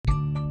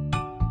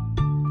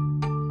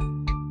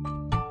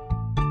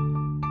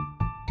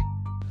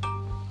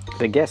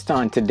The guest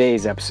on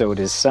today's episode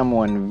is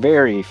someone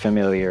very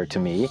familiar to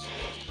me,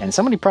 and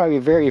somebody probably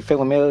very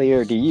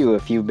familiar to you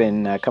if you've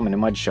been coming to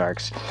Mud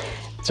Sharks.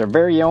 It's our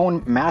very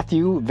own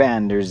Matthew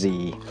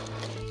Vanderzee.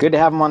 Good to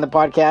have him on the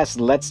podcast.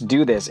 Let's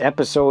do this.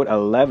 Episode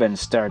 11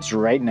 starts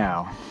right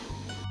now.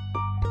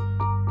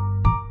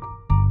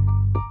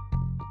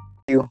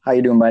 How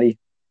you doing, buddy?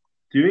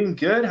 Doing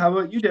good. How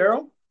about you,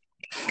 Daryl?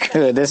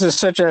 Good. This is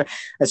such a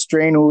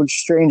strange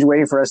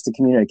way for us to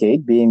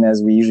communicate, being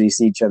as we usually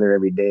see each other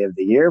every day of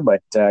the year.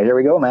 But here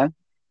we go, man.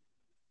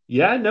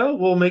 Yeah, no,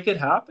 we'll make it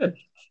happen.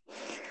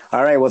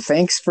 All right. Well,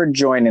 thanks for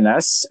joining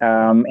us.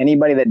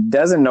 Anybody that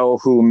doesn't know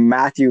who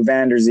Matthew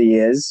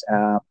Vanderzee is,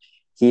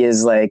 he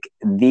is like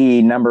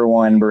the number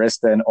one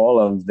barista in all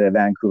of the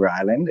Vancouver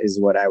Island, is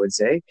what I would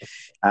say.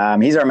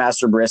 He's our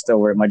master barista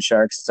over at Mud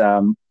Sharks.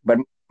 But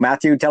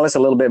Matthew, tell us a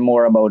little bit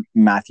more about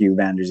Matthew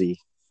Vanderzee.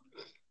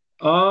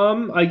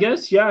 I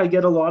guess, yeah, I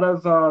get a lot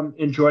of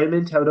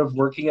enjoyment out of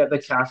working at the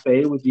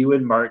cafe with you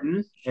and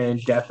Martin,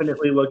 and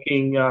definitely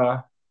looking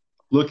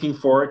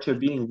forward to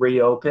being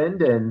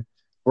reopened and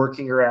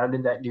working around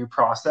in that new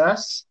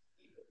process.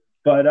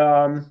 But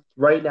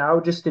right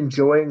now, just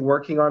enjoying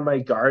working on my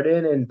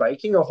garden and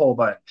biking a whole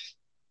bunch.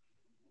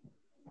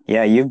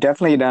 Yeah, you've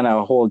definitely done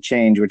a whole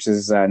change, which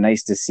is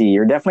nice to see.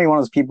 You're definitely one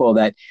of those people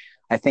that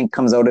I think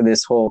comes out of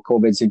this whole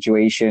COVID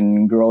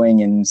situation growing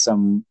in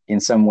some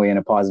way, in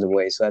a positive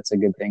way. So that's a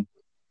good thing.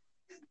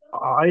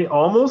 I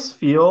almost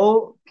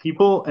feel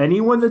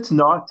anyone that's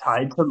not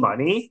tied to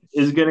money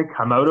is going to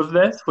come out of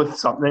this with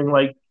something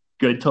like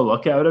good to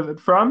look out of it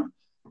from.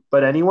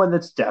 But anyone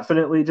that's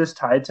definitely just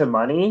tied to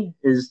money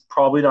is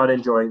probably not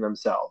enjoying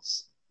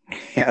themselves.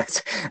 Yeah,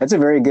 that's a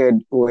very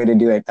good way to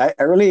do it.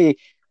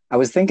 I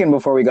was thinking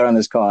before we got on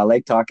this call, I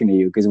like talking to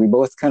you because we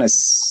both kind of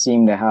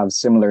seem to have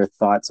similar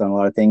thoughts on a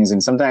lot of things.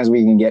 And sometimes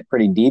we can get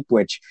pretty deep,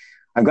 which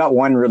I've got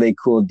one really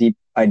cool, deep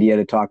idea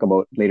to talk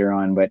about later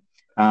on. But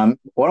why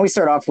don't we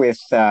start off with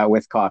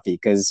coffee?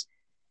 Because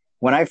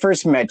when I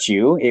first met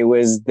you, it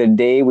was the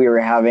day we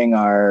were having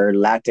our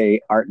latte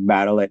art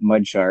battle at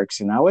Mud Sharks.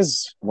 And that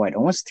was,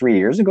 almost 3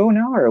 years ago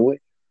now? Or was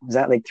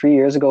that like 3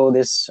 years ago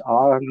this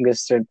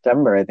August,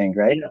 September, I think,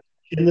 right? Yeah,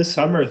 in the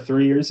summer,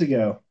 3 years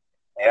ago.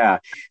 Yeah.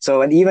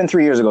 So even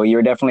 3 years ago, you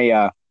were definitely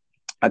a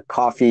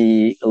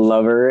coffee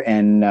lover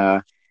and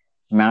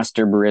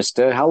master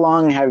barista. How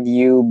long have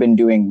you been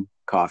doing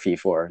coffee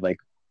for, like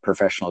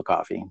professional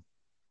coffee?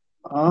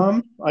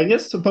 I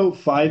guess about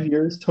 5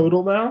 years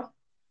total now.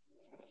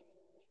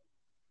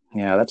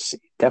 Yeah, that's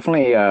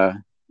definitely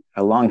a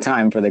long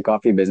time for the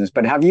coffee business.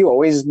 But have you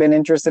always been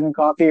interested in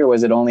coffee, or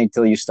was it only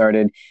till you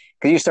started?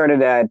 Because you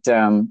started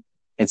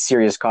at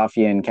Serious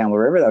Coffee in Campbell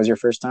River. That was your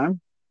first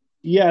time?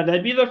 Yeah,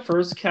 that'd be the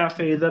first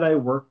cafe that I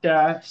worked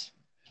at.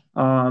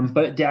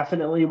 But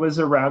definitely was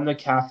around the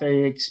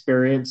cafe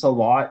experience a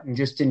lot and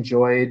just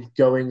enjoyed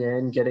going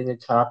in, getting a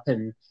cup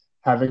and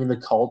having the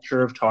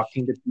culture of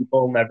talking to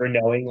people, never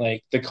knowing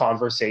like the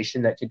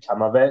conversation that could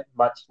come of it,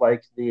 much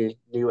like the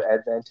new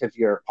advent of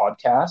your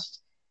podcast,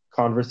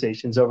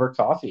 Conversations Over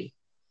Coffee.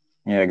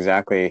 Yeah,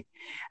 exactly.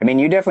 I mean,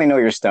 you definitely know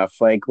your stuff.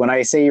 Like when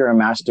I say you're a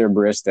master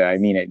barista, I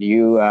mean it.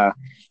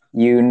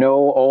 You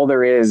know all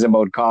there is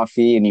about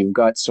coffee, and you've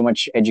got so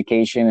much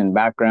education and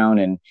background,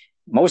 and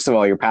most of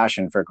all, your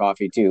passion for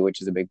coffee too,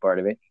 which is a big part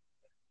of it.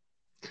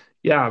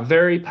 Yeah,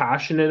 very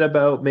passionate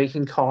about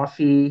making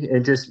coffee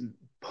and just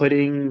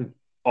putting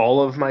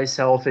all of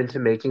myself into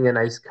making a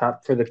nice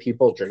cup for the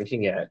people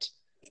drinking it.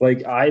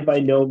 Like I by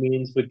no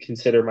means would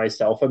consider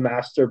myself a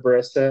master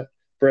barista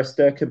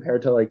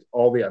compared to like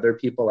all the other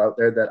people out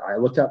there that I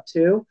look up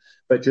to,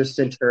 but just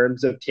in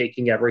terms of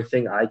taking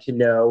everything I can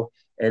know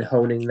and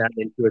honing that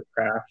into a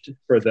craft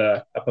for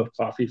the cup of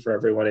coffee for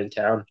everyone in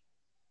town.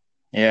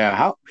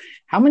 Yeah.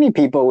 How many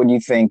people would you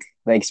think,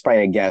 like it's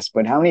probably a guess,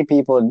 but how many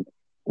people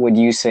would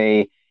you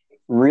say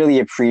really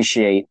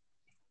appreciate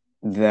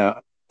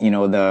the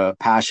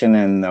passion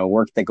and the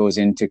work that goes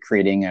into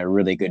creating a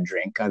really good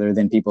drink, other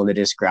than people that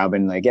just grab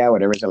and like, yeah,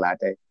 whatever, it's a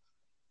latte?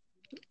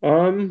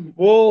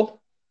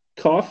 Well,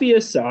 coffee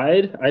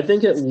aside, I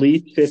think at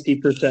least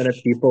 50% of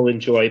people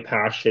enjoy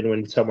passion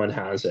when someone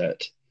has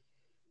it.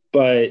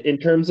 But in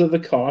terms of the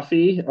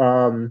coffee,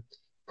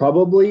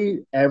 probably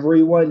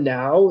everyone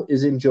now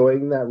is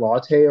enjoying that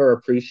latte or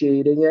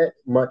appreciating it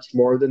much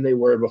more than they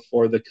were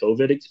before the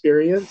COVID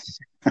experience.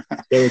 So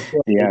it's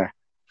Yeah.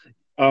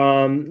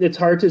 it's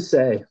hard to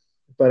say,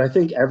 but I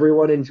think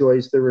everyone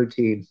enjoys the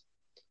routine.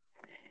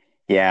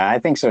 Yeah, I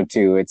think so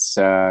too. It's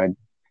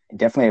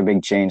definitely a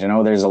big change. I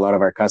know there's a lot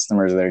of our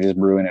customers that are just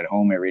brewing at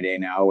home every day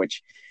now,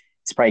 which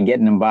it's probably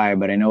getting them by,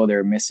 but I know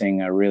they're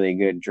missing a really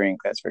good drink,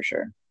 that's for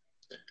sure.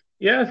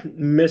 Yeah,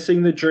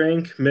 missing the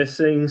drink,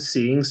 missing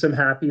seeing some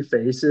happy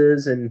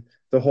faces and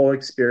the whole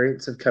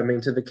experience of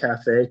coming to the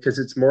cafe because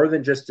it's more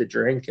than just a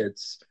drink,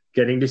 it's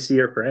getting to see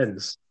your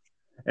friends.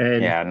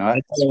 And Yeah, no, I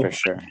that's know, for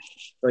sure.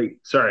 like,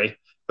 sorry,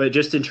 but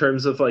just in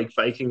terms of like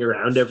biking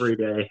around every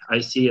day, I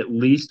see at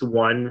least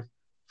one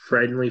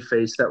friendly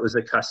face that was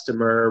a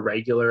customer, a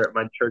regular at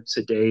Mud Turks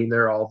a day, and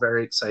they're all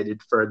very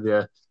excited for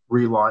the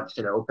relaunch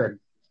and open.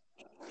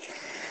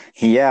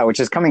 Yeah, which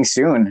is coming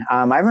soon.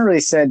 I haven't really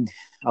said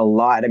a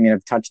lot. I mean,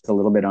 I've touched a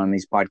little bit on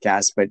these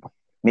podcasts, but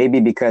maybe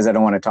because I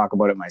don't want to talk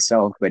about it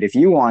myself. But if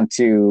you want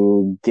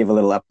to give a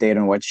little update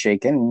on what's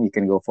shaking, you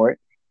can go for it.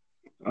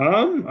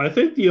 I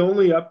think the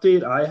only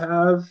update I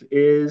have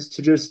is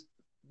to just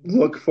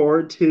look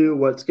forward to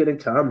what's going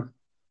to come.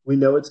 We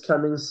know it's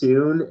coming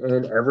soon,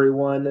 and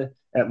everyone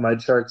at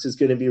Mud Sharks is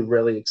going to be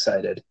really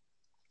excited.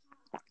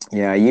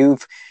 Yeah,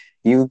 you've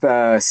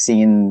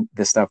seen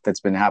the stuff that's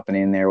been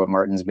happening there, what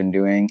Martin's been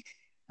doing.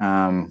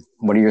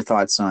 What are your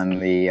thoughts on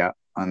the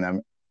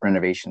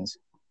renovations?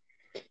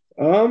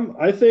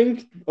 I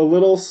think a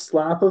little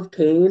slap of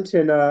paint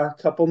and a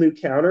couple new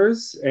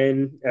counters,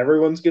 and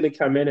everyone's going to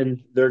come in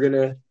and they're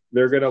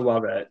gonna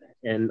love it,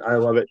 and I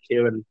love it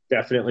too, and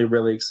definitely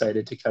really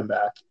excited to come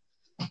back.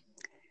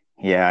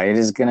 Yeah, it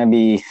is gonna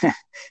be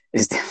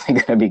it's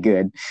definitely gonna be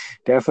good.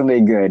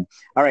 Definitely good.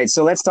 All right,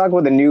 so let's talk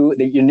about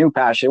your new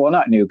passion. Well,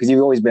 not new because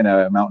you've always been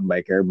a mountain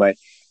biker, but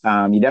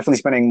you're definitely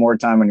spending more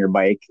time on your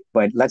bike.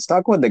 But let's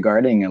talk about the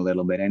gardening a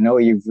little bit. I know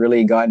you've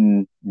really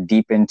gotten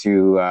deep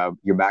into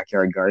your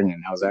backyard gardening.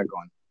 How's that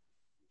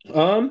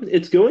going?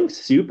 It's going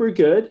super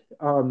good.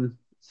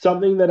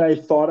 Something that I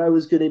thought I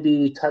was going to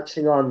be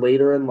touching on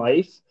later in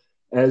life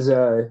as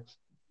a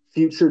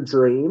future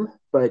dream,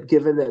 but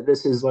given that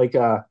this is like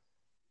a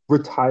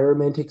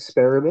retirement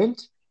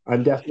experiment,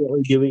 I'm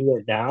definitely doing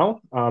it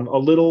now. A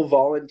little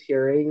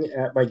volunteering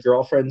at my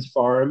girlfriend's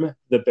farm,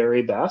 the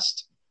Berry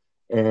Best,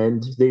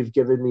 and they've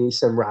given me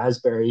some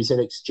raspberries in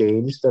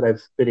exchange that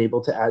I've been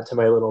able to add to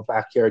my little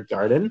backyard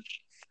garden.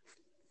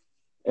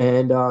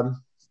 And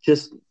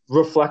just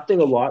reflecting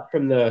a lot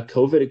from the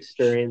COVID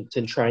experience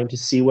and trying to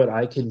see what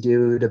I can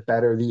do to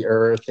better the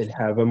earth and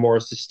have a more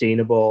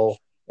sustainable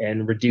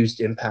and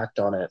reduced impact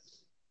on it.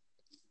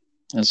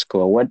 That's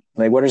cool. What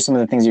are some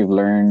of the things you've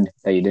learned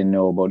that you didn't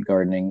know about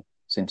gardening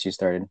since you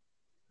started?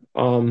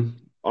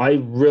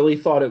 I really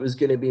thought it was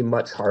going to be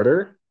much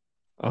harder.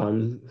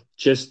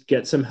 Just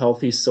get some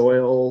healthy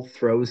soil,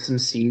 throw some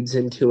seeds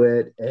into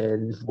it,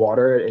 and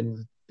water it,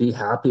 and be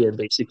happy. And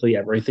basically,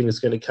 everything is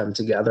going to come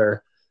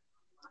together.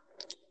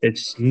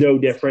 It's no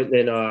different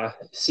than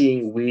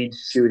seeing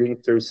weeds shooting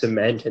through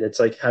cement, and it's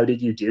like, how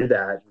did you do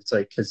that? It's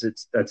like because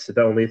it's that's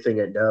the only thing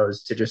it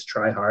knows to just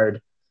try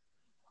hard.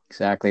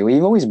 Exactly. Well,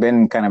 you've always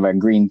been kind of a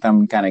green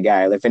thumb kind of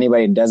guy. If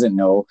anybody doesn't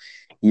know,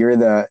 you're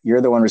the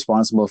one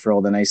responsible for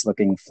all the nice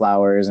looking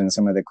flowers and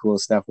some of the cool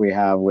stuff we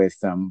have with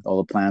all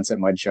the plants at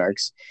Mud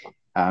Sharks.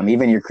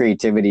 Even your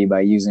creativity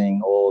by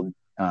using old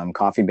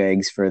coffee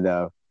bags for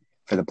the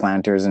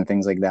planters and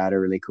things like that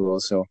are really cool.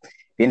 So, it'd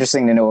be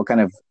interesting to know what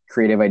kind of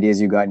creative ideas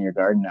you got in your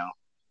garden now.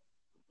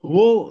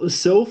 Well,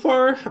 so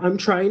far, I'm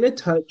trying to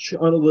touch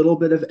on a little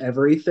bit of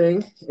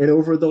everything. And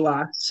over the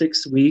last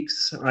 6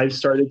 weeks, I've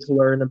started to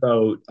learn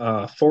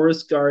about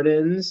forest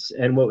gardens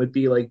and what would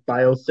be like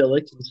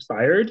biophilic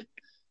inspired.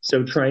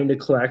 So, trying to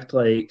collect,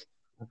 like,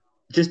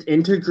 just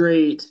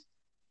integrate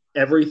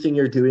everything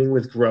you're doing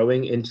with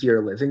growing into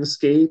your living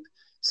scape.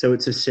 So,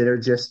 it's a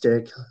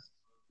synergistic,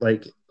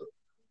 like,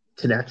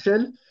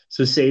 connection.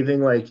 So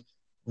saving like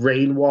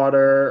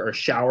rainwater or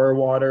shower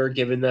water,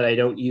 given that I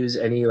don't use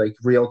any like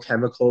real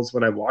chemicals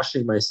when I'm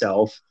washing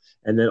myself.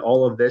 And then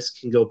all of this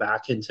can go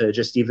back into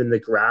just even the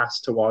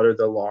grass to water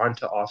the lawn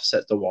to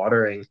offset the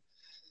watering.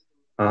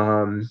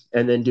 And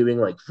then doing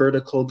like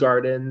vertical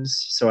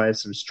gardens. So I have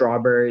some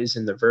strawberries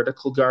in the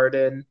vertical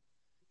garden.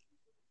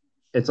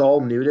 It's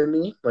all new to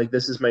me. Like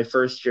this is my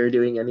first year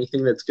doing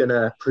anything that's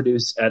gonna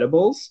produce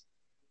edibles,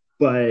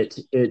 but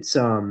it's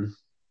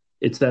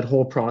that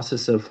whole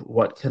process of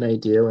what can I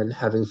do and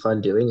having fun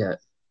doing it.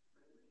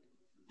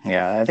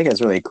 Yeah, I think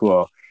it's really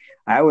cool.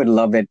 I would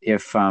love it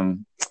if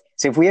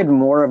we had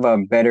more of a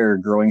better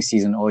growing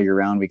season all year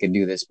round, we could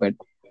do this. But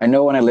I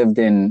know when I lived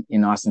in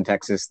Austin,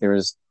 Texas, there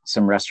was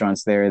some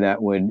restaurants there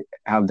that would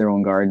have their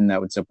own garden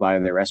that would supply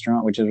their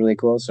restaurant, which is really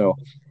cool. So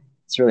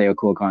it's really a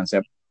cool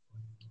concept.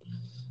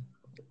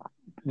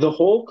 The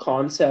whole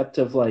concept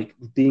of like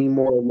being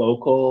more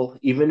local,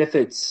 even if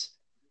it's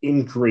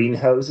in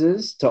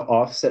greenhouses to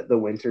offset the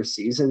winter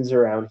seasons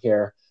around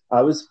here.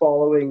 I was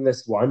following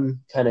this one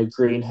kind of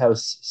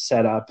greenhouse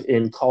setup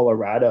in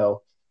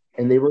Colorado,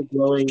 and they were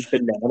growing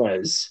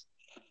bananas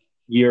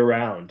year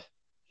round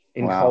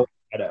in Wow.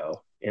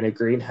 Colorado in a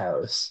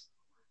greenhouse.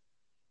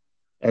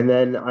 And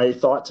then I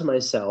thought to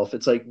myself,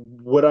 it's like,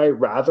 would I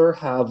rather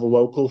have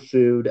local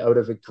food out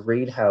of a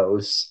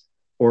greenhouse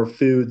or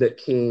food that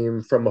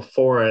came from a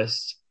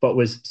forest but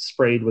was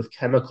sprayed with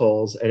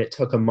chemicals and it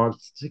took a month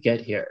to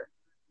get here?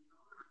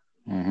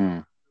 Hmm.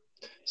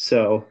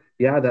 So,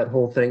 yeah, that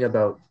whole thing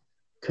about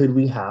could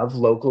we have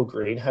local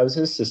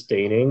greenhouses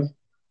sustaining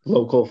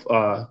local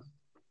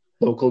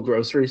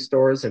grocery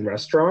stores and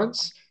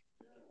restaurants?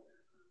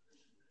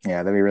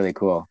 Yeah, that'd be really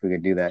cool if we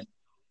could do that.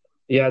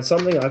 Yeah, it's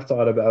something I've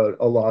thought about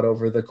a lot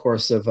over the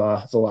course of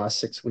the last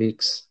 6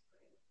 weeks.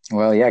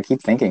 Well, yeah,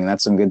 keep thinking.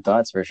 That's some good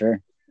thoughts for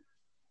sure.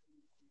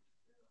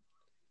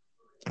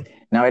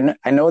 Now,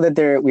 I know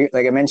that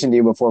like I mentioned to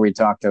you before we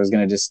talked, I was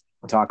going to just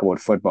talk about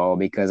football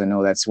because I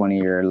know that's one of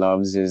your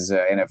loves is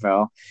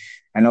NFL.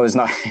 I know there's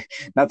not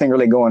nothing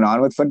really going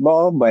on with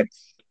football, but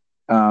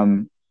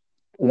um,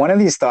 one of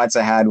these thoughts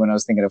I had when I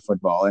was thinking of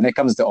football, and it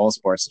comes to all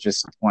sports,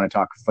 just want to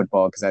talk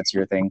football because that's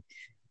your thing,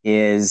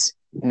 is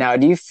now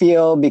do you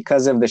feel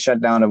because of the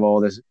shutdown of all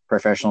the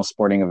professional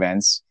sporting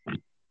events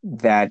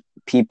that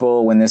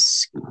people, when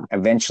this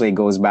eventually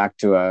goes back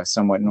to a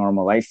somewhat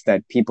normal life,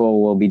 that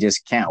people will be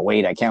just can't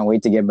wait. I can't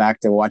wait to get back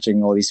to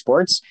watching all these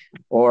sports.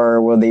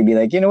 Or will they be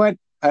like, you know what?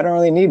 I don't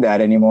really need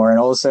that anymore. And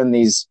all of a sudden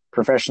these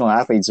professional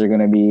athletes are going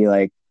to be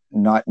like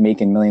not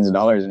making millions of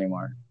dollars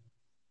anymore.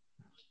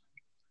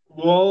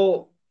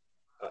 Well,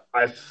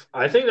 I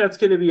I think that's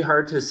going to be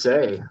hard to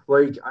say.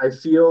 Like I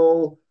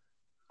feel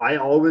I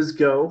always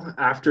go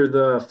after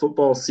the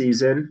football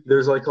season.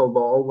 There's like a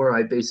lull where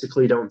I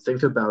basically don't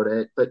think about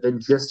it, but then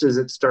just as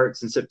it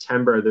starts in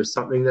September, there's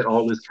something that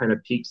always kind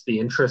of piques the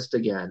interest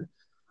again.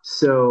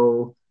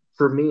 So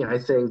for me, I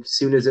think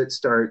soon as it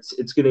starts,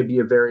 it's going to be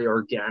a very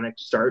organic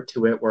start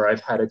to it where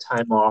I've had a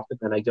time off and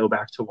then I go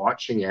back to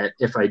watching it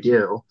if I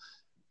do.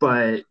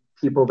 But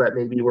people that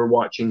maybe were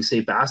watching,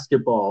 say,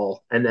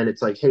 basketball, and then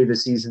it's like, hey, the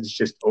season's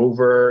just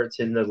over. It's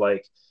in the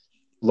like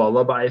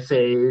lullaby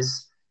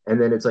phase. And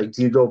then it's like,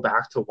 do you go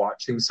back to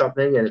watching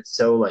something and it's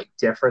so like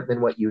different than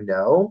what you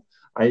know?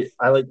 I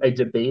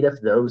debate if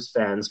those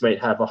fans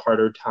might have a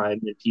harder time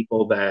than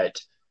people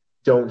that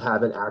don't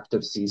have an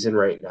active season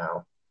right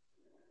now.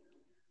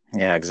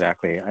 Yeah,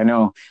 exactly. I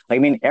know. Like, I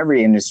mean,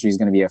 every industry is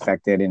going to be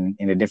affected in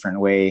a different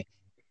way.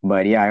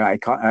 But yeah,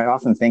 I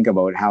often think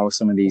about how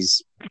some of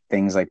these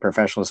things like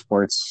professional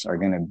sports are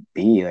going to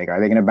be. Like, are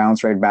they going to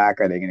bounce right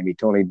back? Are they going to be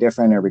totally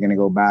different? Are we going to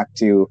go back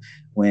to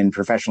when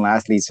professional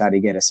athletes had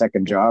to get a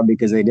second job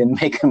because they didn't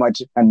make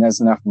much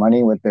enough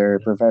money with their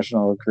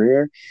professional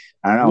career?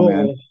 I don't know,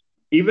 man. Well,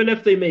 even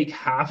if they make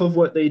half of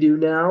what they do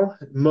now,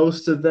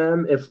 most of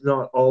them, if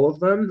not all of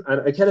them,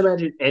 I can't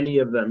imagine any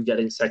of them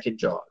getting second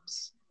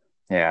jobs,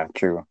 Yeah,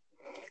 true.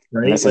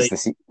 right? Unless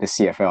it's Like, the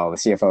CFL, the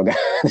CFL guy,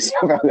 the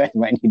CFL guy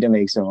might need to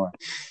make some more.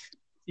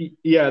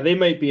 yeah, they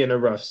might be in a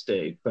rough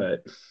state,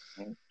 but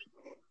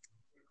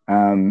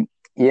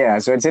Yeah,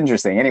 so it's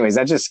interesting. Anyways,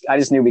 I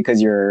just knew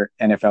because you're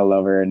an NFL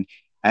lover, and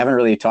I haven't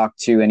really talked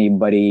to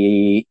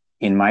anybody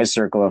in my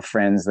circle of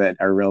friends that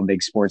are real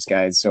big sports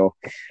guys. So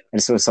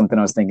this was something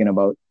I was thinking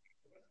about.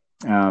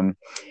 Um,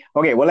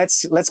 okay, well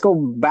let's go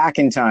back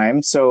in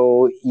time.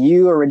 So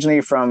you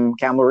originally from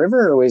Campbell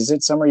River, or was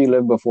it somewhere you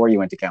lived before you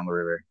went to Campbell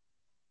River?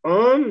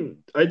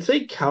 I'd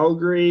say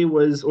Calgary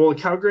was well,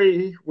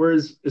 Calgary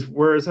was is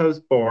where I was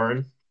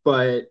born,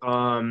 but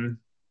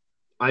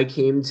I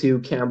came to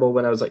Campbell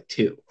when I was like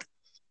two,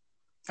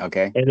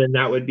 Okay, and then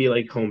that would be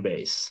like home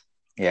base.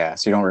 yeah.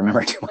 So you don't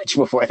remember too much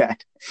before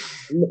that,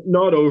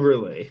 Not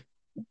overly.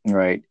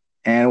 right?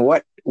 And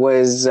what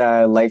was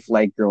life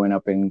like growing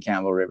up in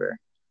Campbell River?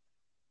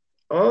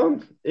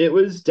 It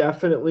was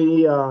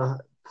definitely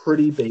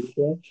pretty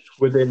basic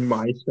within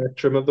my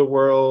spectrum of the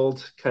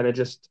world. Kind of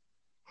just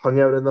hung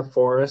out in the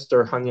forest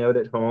or hung out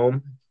at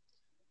home,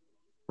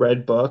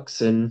 read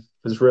books, and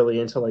was really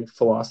into like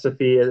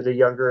philosophy at a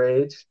younger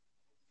age.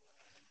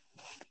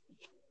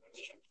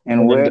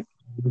 And And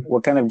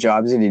what kind of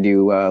jobs did you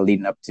do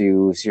leading up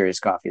to Serious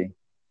Coffee?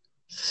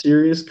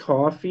 serious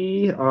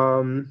coffee.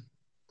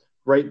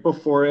 Right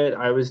before it,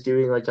 I was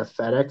doing like a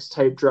FedEx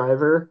type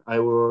driver. I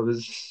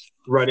was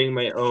running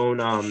my own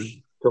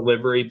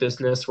delivery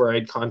business where I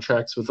had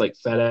contracts with like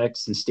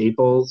FedEx and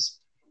Staples,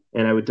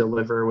 and I would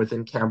deliver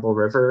within Campbell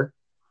River.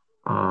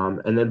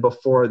 And then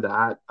before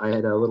that, I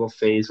had a little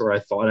phase where I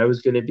thought I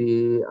was going to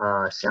be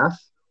a chef,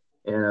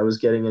 and I was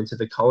getting into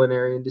the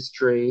culinary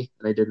industry,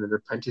 and I did an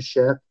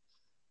apprenticeship,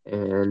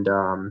 and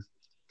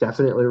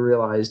definitely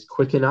realized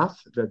quick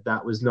enough that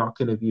that was not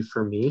going to be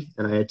for me,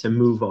 and I had to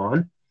move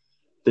on.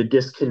 The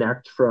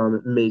disconnect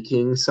from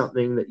making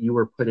something that you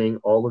were putting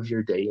all of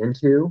your day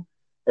into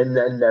and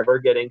then never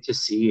getting to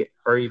see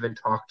or even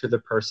talk to the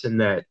person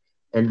that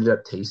ended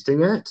up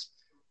tasting it.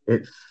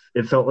 it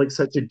it felt like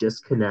such a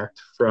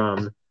disconnect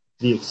from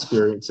the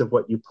experience of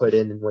what you put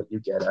in and what you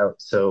get out.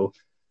 So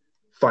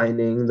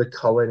finding the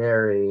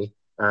culinary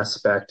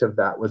aspect of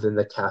that within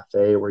the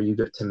cafe where you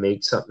get to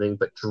make something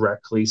but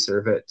directly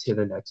serve it to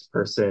the next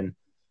person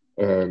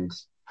and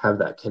have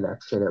that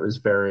connection, it was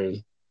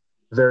very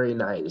very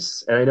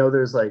nice. And I know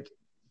there's like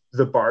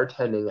the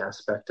bartending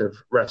aspect of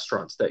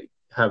restaurants that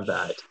have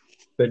that,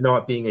 but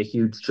not being a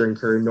huge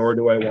drinker, nor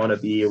do I want to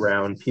be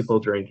around people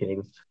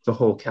drinking. The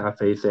whole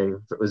cafe thing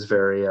was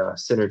very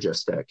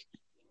synergistic.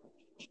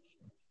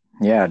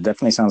 Yeah, it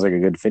definitely sounds like a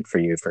good fit for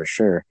you for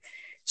sure.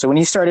 So when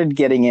you started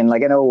getting in,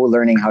 like I know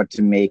learning how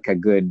to make a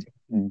good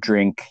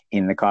drink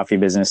in the coffee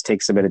business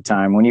takes a bit of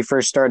time. When you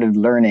first started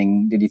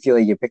learning, did you feel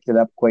like you picked it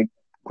up quite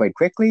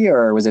quickly,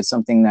 or was it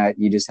something that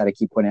you just had to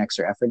keep putting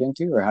extra effort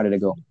into, or how did it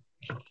go?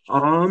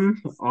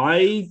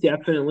 I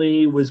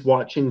definitely was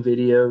watching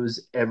videos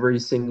every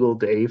single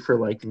day for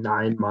like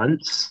 9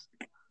 months.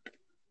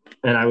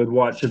 And I would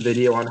watch a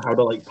video on how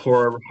to like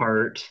pour a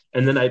heart,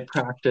 and then I'd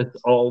practice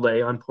all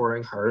day on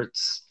pouring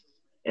hearts.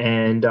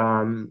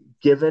 And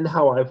given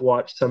how I've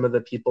watched some of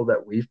the people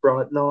that we've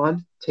brought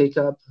on take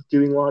up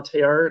doing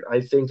latte art,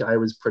 I think I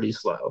was pretty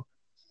slow.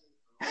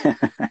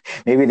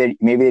 Maybe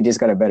they just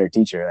got a better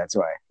teacher. That's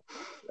why.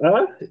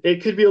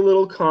 It could be a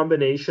little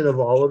combination of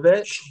all of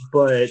it,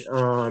 but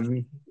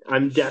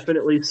I'm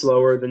definitely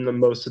slower than the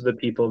most of the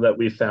people that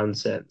we've found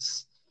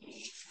since.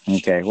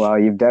 Okay. Well,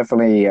 you've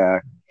definitely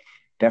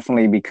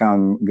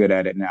become good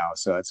at it now,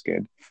 so that's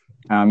good.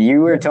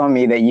 You were telling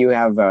me that you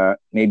have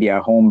maybe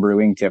a home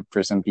brewing tip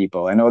for some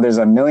people. I know there's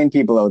a million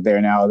people out there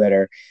now that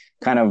are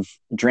kind of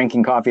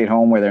drinking coffee at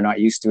home where they're not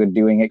used to it,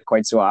 doing it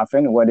quite so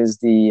often. What is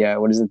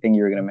the thing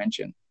you were going to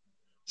mention?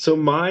 So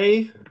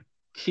my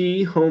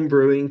key home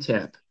brewing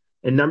tip,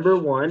 and number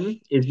one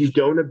is you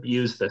don't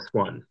abuse this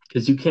one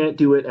because you can't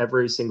do it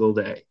every single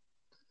day.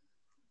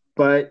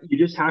 But you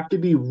just have to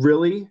be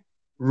really,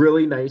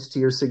 really nice to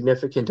your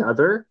significant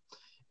other.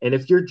 And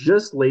if you're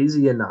just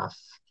lazy enough,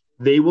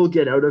 they will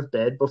get out of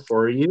bed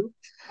before you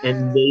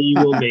and they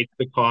will make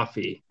the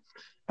coffee.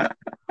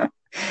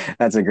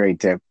 That's a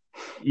great tip.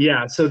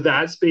 Yeah, so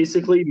that's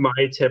basically my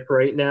tip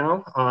right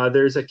now.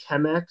 There's a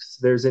Chemex,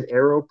 there's an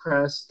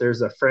AeroPress,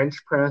 there's a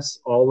French press,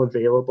 all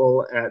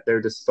available at their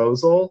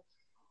disposal.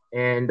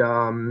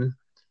 And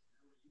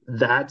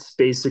that's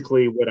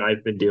basically what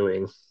I've been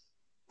doing.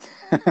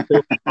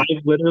 So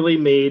I've literally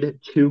made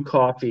two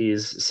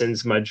coffees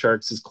since Mud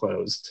Sharks is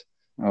closed.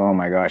 Oh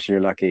my gosh,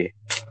 you're lucky.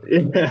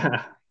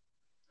 Yeah.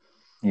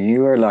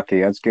 You are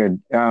lucky. That's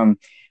good.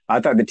 I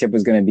thought the tip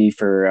was going to be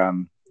for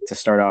to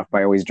start off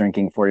by always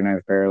drinking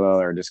 49th Parallel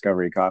or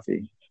Discovery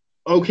coffee.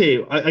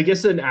 Okay, I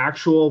guess an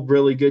actual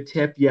really good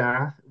tip,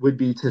 yeah, would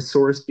be to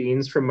source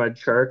beans from Mud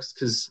Sharks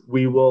because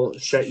we will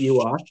set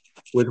you up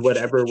with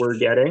whatever we're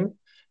getting.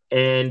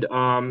 And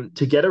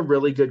to get a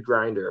really good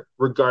grinder,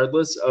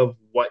 regardless of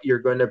what you're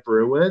going to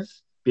brew with,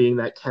 being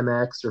that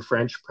Chemex or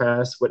French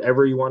press,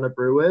 whatever you want to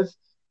brew with,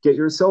 get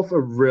yourself a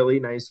really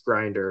nice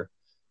grinder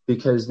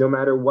because no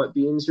matter what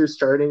beans you're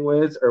starting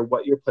with or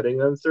what you're putting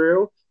them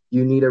through,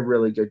 you need a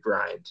really good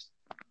grind.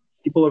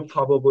 People have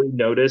probably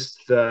noticed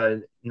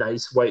the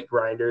nice white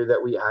grinder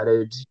that we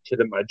added to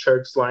the Mud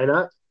Sharks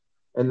lineup.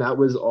 And that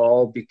was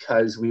all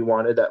because we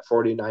wanted that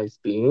 49th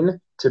bean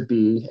to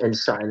be and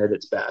shine at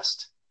its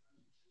best.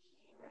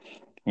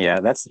 Yeah,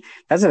 that's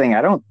the thing.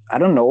 I don't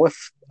know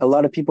if a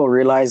lot of people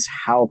realize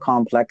how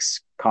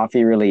complex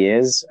coffee really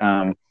is.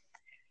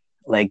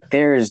 Like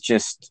there's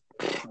just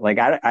like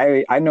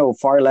I know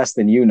far less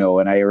than you know,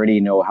 and I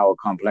already know how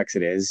complex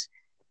it is.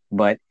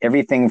 But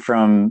everything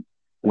from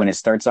when it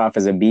starts off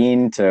as a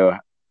bean to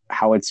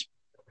how it's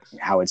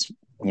how it's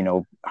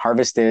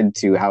harvested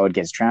to how it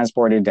gets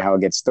transported to how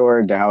it gets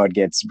stored to how it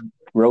gets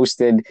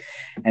roasted,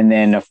 and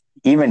then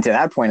even to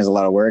that point is a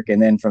lot of work.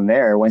 And then from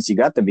there, once you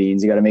got the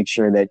beans, you got to make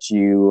sure that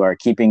you are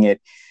keeping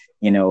it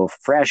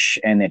fresh,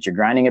 and that you're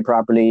grinding it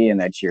properly, and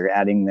that you're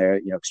adding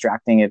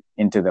extracting it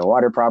into the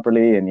water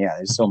properly. And yeah,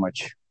 there's so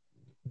much.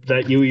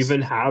 That you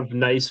even have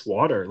nice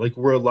water. Like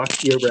we're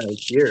lucky around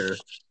here,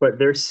 but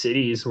there's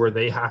cities where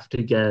they have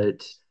to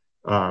get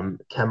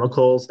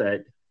chemicals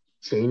that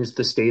change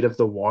the state of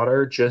the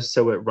water just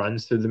so it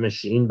runs through the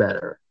machine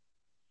better.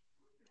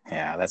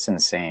 Yeah, that's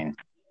insane.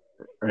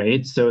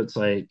 Right? So it's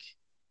like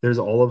there's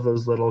all of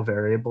those little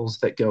variables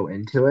that go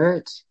into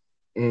it.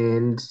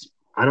 And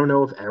I don't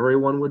know if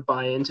everyone would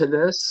buy into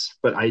this,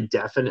 but I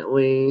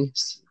definitely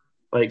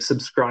like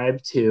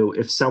subscribe to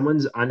if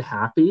someone's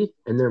unhappy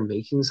and they're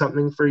making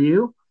something for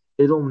you,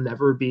 it'll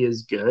never be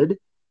as good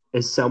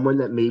as someone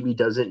that maybe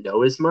doesn't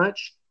know as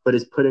much, but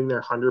is putting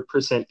their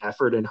 100%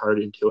 effort and heart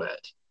into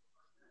it.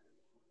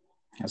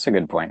 That's a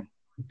good point.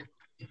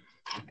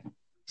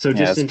 So Yeah,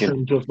 just that's in good.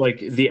 terms of like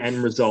the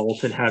end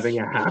result and having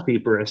a happy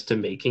barista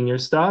making your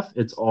stuff,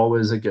 it's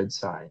always a good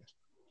sign.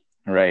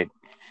 Right.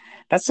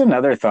 That's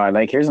another thought.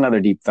 Like, here's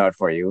another deep thought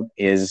for you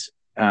is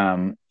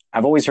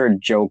I've always heard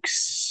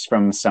jokes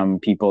from some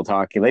people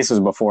talking. This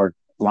was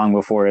long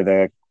before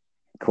the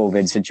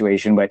COVID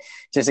situation, but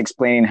just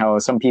explaining how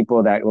some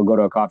people that will go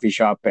to a coffee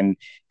shop and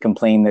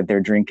complain that their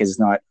drink is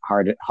not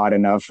hot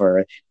enough,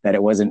 or that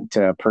it wasn't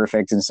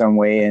perfect in some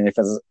way.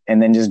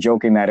 And then just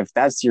joking that if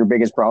that's your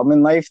biggest problem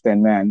in life,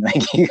 then man,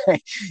 like you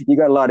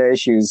got a lot of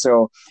issues.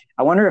 So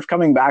I wonder if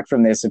coming back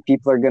from this, if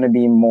people are going to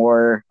be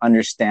more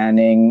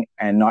understanding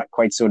and not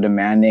quite so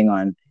demanding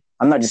on,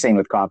 I'm not just saying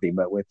with coffee,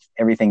 but with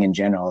everything in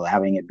general,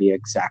 having it be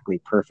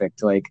exactly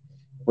perfect. Like,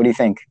 what do you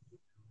think?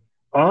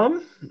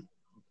 Um,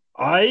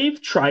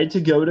 I've tried to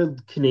go to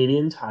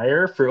Canadian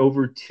Tire for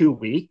over 2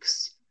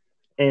 weeks,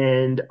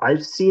 and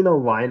I've seen a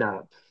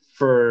lineup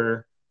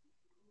for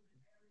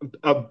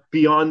a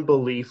beyond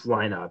belief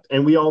lineup.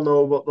 And we all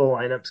know about the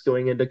lineups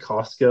going into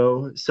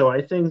Costco. So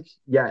I think,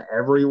 yeah,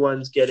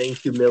 everyone's getting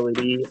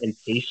humility and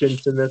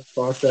patience in this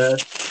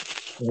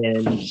process.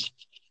 And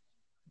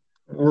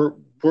we're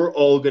we're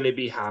all going to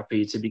be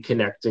happy to be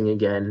connecting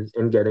again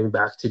and getting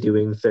back to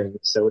doing things.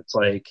 So it's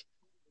like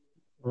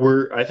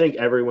I think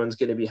everyone's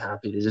going to be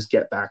happy to just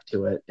get back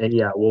to it. And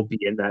yeah, we'll be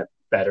in that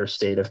better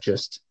state of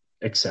just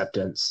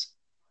acceptance.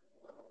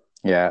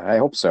 Yeah, I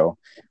hope so.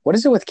 What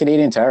is it with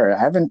Canadian Tire? I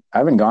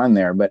haven't gone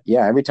there, but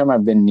yeah, every time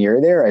I've been near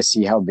there, I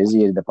see how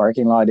busy the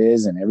parking lot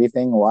is and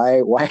everything.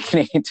 Why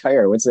Canadian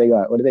Tire? What's they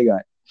got? What do they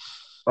got?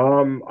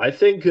 I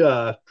think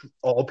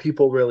all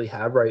people really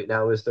have right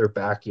now is their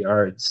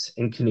backyards,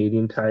 and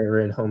Canadian Tire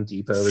and Home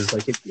Depot is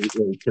like a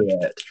gateway to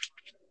it.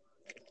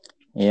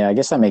 Yeah, I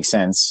guess that makes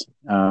sense.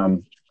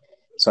 So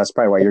that's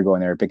probably why you're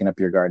going there, picking up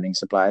your gardening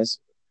supplies.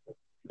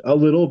 A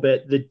little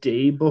bit the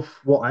day before.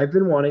 Well, I've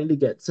been wanting to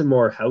get some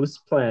more house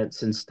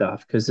plants and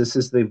stuff because this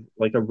is the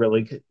like a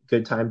really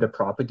good time to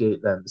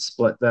propagate them,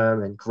 split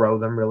them, and grow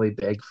them really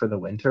big for the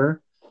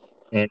winter.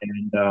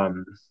 And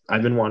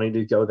I've been wanting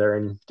to go there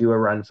and do a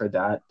run for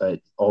that, but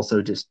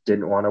also just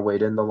didn't want to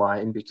wait in the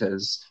line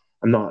because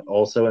I'm not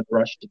also in a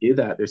rush to do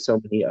that. There's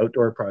so many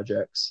outdoor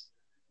projects.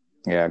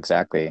 Yeah,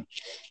 exactly.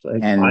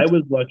 Like I And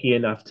was lucky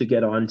enough to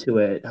get onto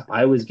it.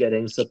 I was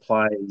getting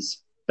supplies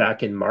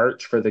back in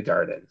March for the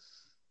garden.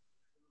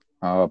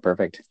 oh,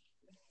 perfect.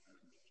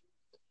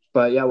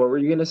 But yeah, what were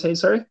you gonna say?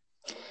 Sorry.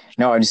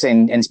 No, I'm just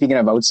saying, and speaking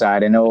of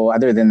outside, I know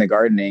other than the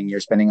gardening,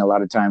 you're spending a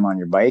lot of time on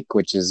your bike,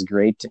 which is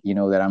great. You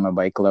know that I'm a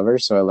bike lover,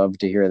 so I love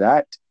to hear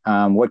that.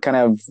 What kind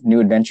of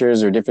new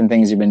adventures or different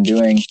things you've been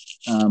doing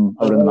out on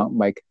the Uh, mountain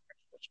bike?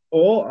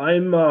 well,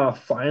 I'm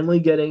finally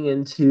getting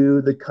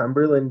into the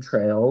Cumberland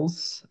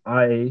trails.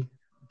 I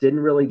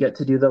didn't really get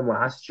to do them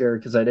last year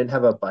because I didn't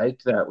have a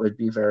bike that would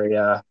be very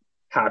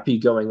happy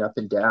going up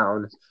and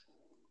down.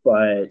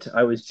 But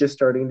I was just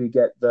starting to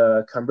get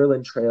the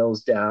Cumberland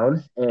trails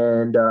down,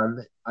 and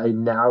I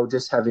now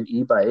just have an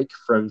e-bike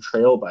from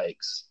Trail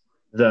Bikes,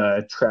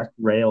 the Trek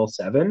Rail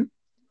 7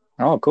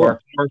 Oh, or cool.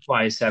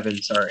 Firefly 7,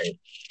 sorry.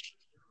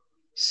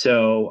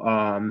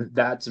 So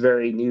that's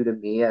very new to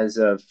me as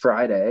of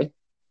Friday,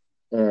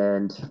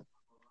 and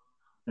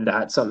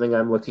that's something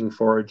I'm looking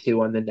forward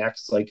to on the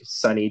next like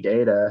sunny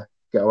day to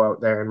go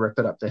out there and rip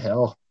it up the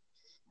hill.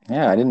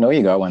 Yeah, I didn't know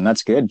you got one.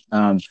 That's good.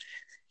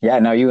 Yeah,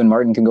 now you and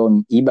Martin can go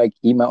and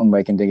mountain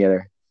biking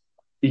together.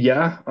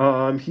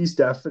 Yeah, he's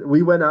definitely.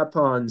 We went up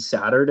on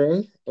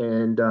Saturday,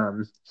 and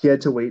he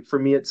had to wait for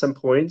me at some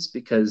points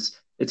because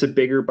it's a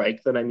bigger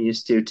bike than I'm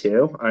used to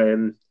too.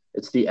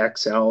 It's the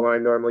XL, and I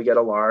normally get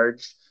a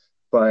large,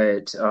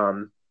 but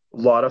a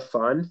lot of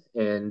fun,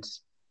 and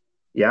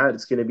yeah,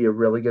 it's going to be a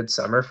really good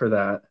summer for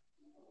that.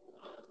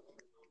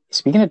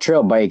 Speaking of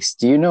trail bikes,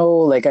 do you know,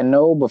 like I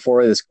know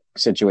before this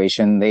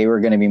situation, they were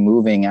going to be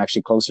moving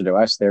actually closer to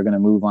us. They're going to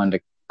move on to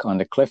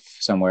Cliff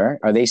somewhere.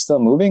 Are they still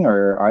moving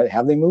or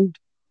have they moved?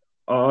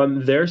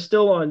 They're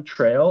still on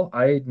trail.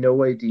 I had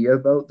no idea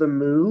about the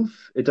move.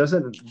 It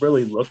doesn't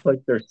really look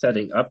like they're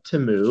setting up to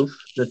move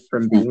just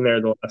from being there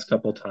the last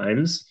couple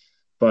times.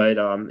 But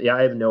yeah,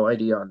 I have no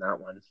idea on that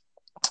one.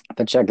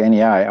 To check in.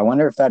 Yeah, I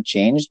wonder if that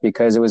changed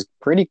because it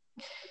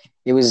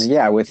was,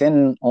 yeah,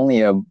 within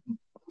only a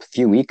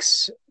few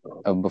weeks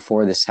of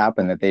before this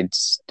happened that they'd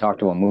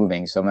talked about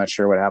moving. So I'm not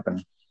sure what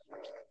happened,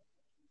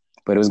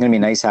 but it was going to be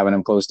nice having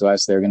them close to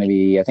us. They're going to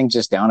be, I think,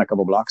 just down a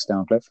couple blocks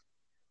down Cliff.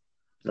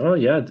 Oh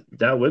yeah,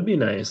 that would be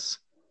nice.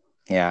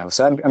 Yeah.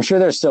 So I'm sure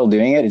they're still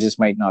doing it. It just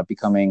might not be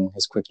coming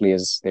as quickly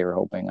as they were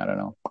hoping. I don't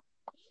know.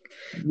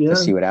 To Yeah.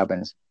 see what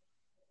happens.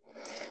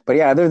 But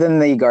yeah, other than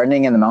the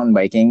gardening and the mountain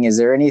biking, is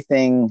there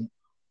anything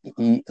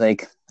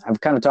like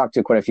I've kind of talked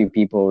to quite a few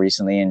people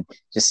recently and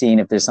just seeing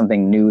if there's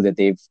something new that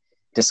they've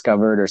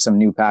discovered or some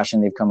new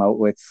passion they've come out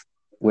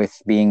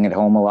with being at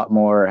home a lot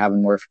more or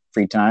having more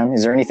free time.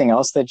 Is there anything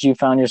else that you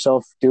found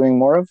yourself doing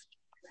more of?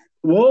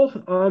 Well,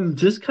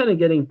 just kind of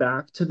getting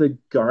back to the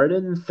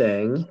garden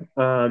thing.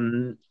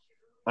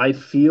 I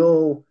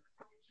feel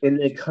in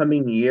the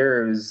coming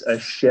years a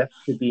shift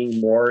to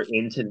being more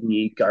into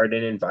the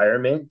garden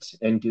environment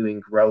and doing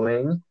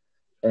growing.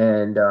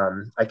 And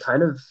I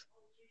kind of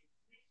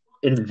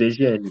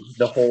envision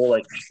the whole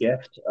like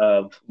shift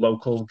of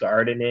local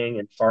gardening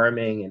and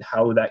farming and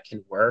how that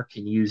can work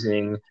and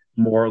using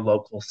more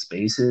local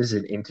spaces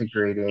and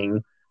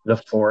integrating the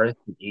forest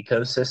and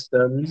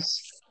ecosystems.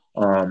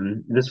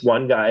 This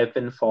one guy I've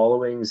been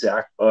following,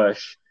 Zach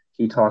Bush,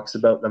 he talks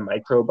about the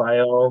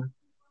microbiome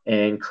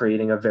and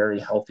creating a very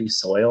healthy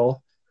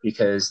soil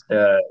because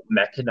the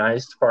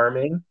mechanized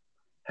farming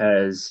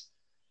has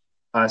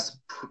us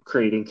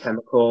creating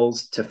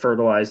chemicals to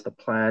fertilize the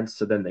plants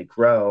so then they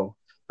grow,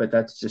 but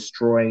that's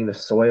destroying the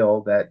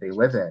soil that they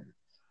live in.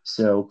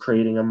 So,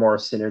 creating a more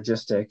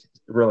synergistic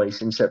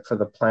relationship for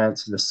the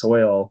plants and the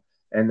soil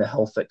and the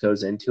health that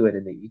goes into it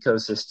in the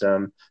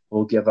ecosystem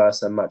will give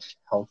us a much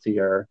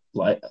healthier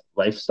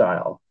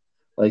lifestyle.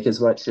 Like, as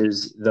much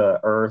as the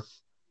earth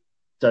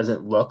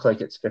doesn't look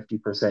like it's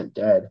 50%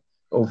 dead,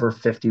 over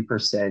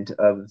 50%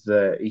 of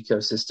the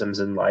ecosystems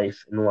in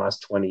life in the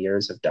last 20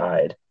 years have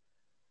died.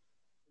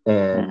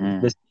 And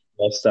Mm-hmm. this is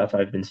all stuff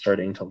I've been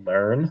starting to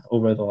learn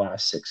over the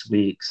last 6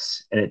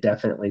 weeks. And it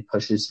definitely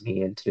pushes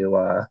me into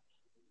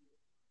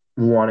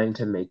wanting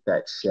to make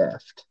that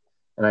shift.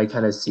 And I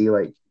kind of see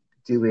like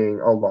doing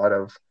a lot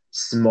of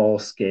small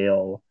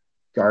scale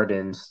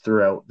gardens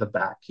throughout the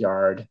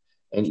backyard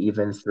and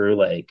even through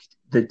like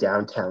the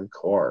downtown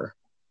core.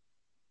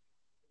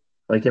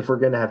 Like if we're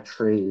gonna have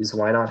trees,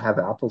 why not have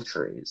apple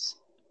trees?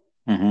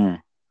 Hmm.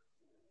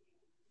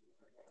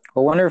 I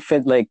wonder if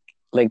it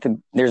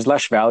there's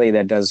Lush Valley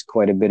that does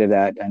quite a bit of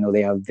that. I know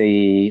they have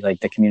the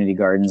community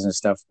gardens and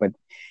stuff, but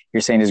you're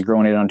saying is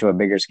growing it onto a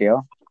bigger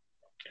scale?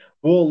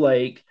 Well,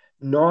 like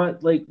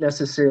not like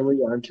necessarily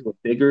onto a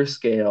bigger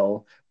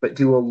scale, but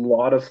do a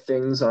lot of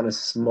things on a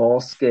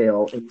small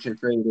scale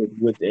integrated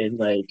within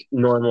like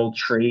normal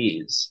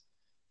trees.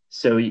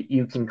 So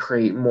you can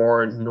create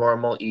more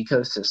normal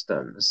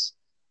ecosystems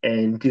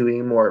and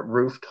doing more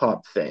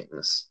rooftop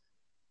things.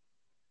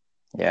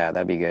 Yeah,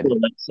 that'd be So good.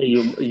 let's say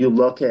you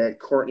look at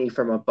Courtney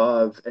from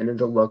above and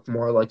it'll look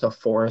more like a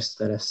forest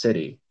than a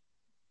city.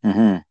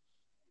 Hmm.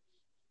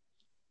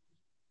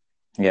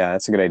 Yeah,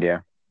 that's a good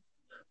idea.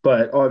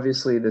 But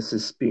obviously this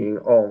is being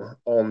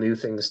all new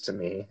things to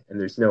me, and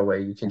there's no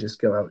way you can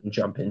just go out and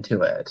jump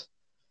into it.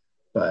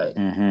 But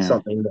Hmm.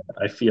 something that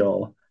I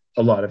feel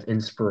a lot of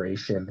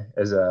inspiration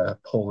as a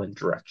pull and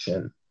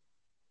direction.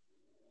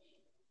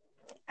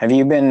 Have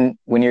you been,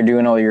 when you're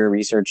doing all your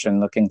research and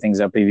looking things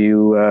up, have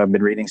you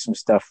been reading some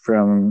stuff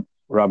from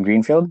Rob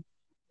Greenfield?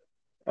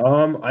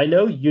 I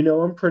know you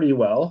know him pretty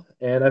well,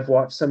 and I've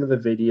watched some of the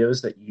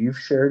videos that you've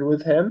shared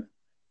with him,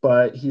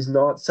 but he's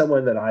not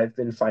someone that I've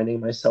been finding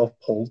myself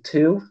pulled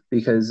to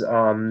because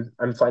I'm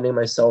finding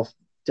myself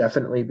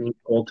definitely being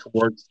pulled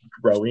towards the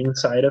growing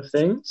side of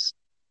things.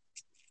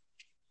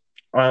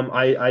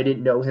 I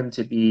didn't know him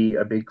to be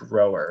a big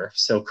grower,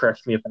 so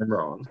correct me if I'm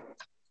wrong.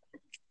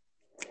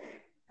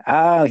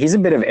 He's a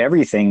bit of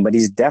everything, but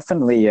he's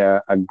definitely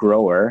a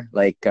grower.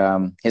 Like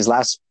his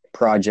last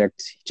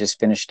project just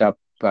finished up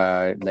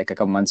like a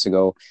couple months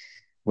ago,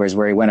 whereas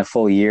where he went a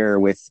full year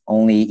with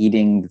only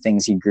eating the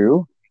things he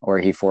grew or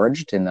he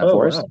foraged in the Oh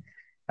forest.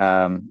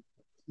 wow. Um,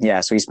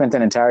 yeah, so he spent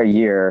an entire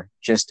year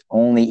just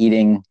only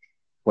eating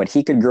what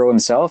he could grow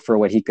himself or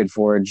what he could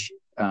forage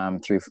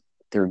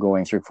through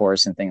going through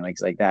forests and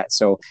things like that.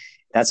 So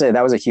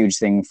that was a huge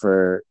thing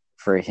for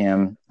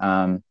him.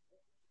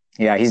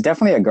 Yeah, he's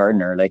definitely a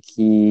gardener. Like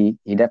he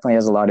definitely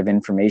has a lot of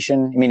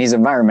information. I mean, he's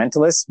an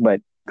environmentalist,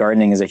 but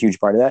gardening is a huge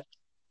part of that.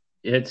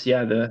 It's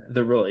yeah,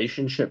 the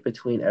relationship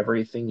between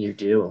everything you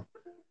do.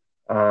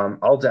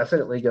 I'll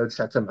definitely go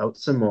check him out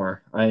some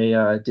more.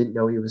 I didn't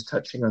know he was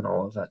touching on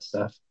all of that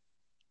stuff.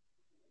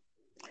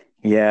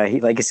 Yeah, he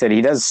like I said,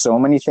 he does so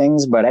many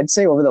things, but I'd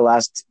say over the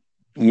last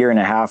year and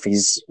a half,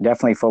 he's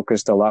definitely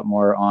focused a lot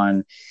more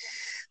on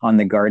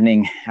the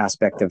gardening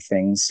aspect of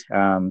things,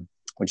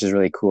 which is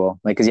really cool.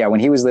 Like, cause yeah, when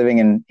he was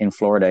living in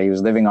Florida, he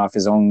was living off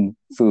his own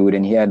food,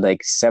 and he had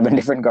like seven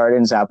different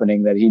gardens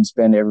happening that he'd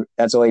spend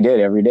that's all he did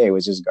every day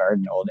was just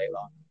garden all day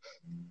long.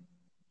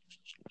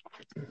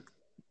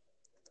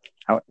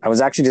 I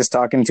was actually just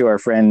talking to our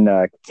friend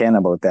Ken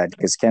about that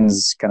because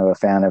Ken's kind of a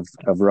fan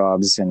of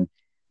Rob's, and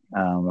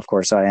of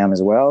course I am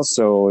as well.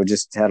 So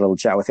just had a little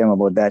chat with him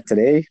about that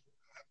today.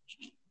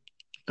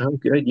 Oh,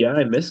 good. Yeah,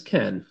 I miss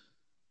Ken.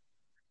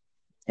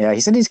 Yeah, he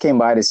said he's came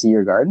by to see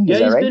your garden. Is Yeah,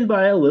 that he's right? been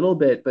by a little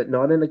bit, but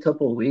not in a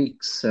couple of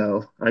weeks.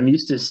 So I'm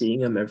used to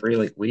seeing him every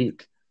like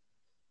week.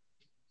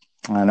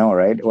 I know,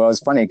 right? Well,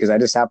 it's funny because I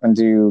just happened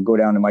to go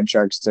down to Mud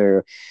Sharks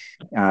to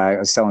I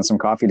was selling some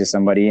coffee to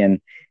somebody,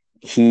 and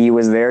he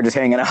was there just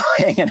hanging out,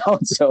 hanging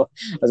out. So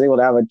I was able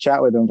to have a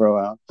chat with him for a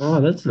while.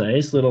 Oh, that's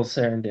nice. Little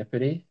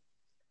serendipity.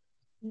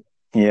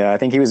 Yeah, I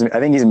think he was. I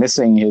think he's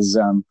missing his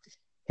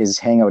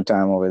hangout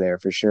time over there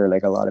for sure,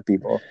 like a lot of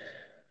people.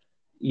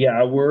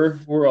 Yeah,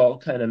 we're all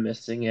kind of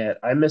missing it.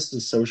 I miss the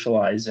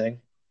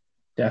socializing,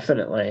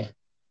 definitely.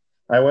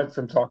 I went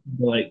from talking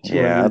to like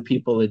Yeah. 200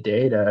 people a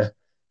day to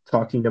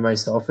talking to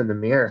myself in the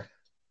mirror.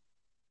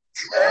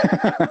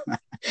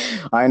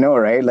 I know,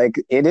 right? Like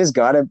it is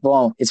gotta,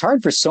 well, it's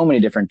hard for so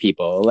many different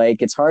people.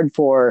 Like it's hard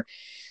for,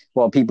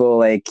 well, people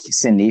like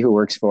Cindy who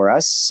works for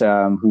us,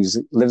 who's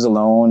lives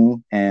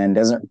alone and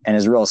doesn't, and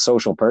is a real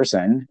social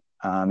person.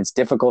 It's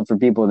difficult for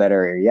people that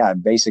are, yeah,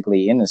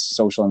 basically in this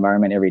social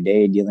environment every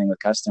day, dealing with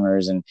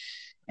customers and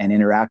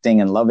interacting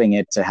and loving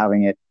it to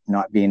having it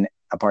not being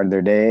a part of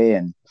their day.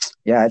 And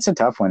yeah, it's a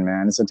tough one,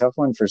 man. It's a tough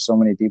one for so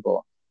many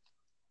people.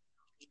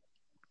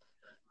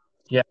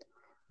 Yeah.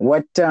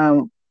 What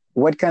kind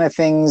of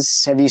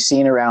things have you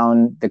seen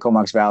around the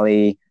Comox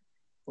Valley,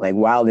 like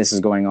while this is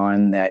going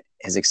on, that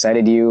has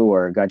excited you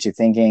or got you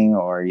thinking,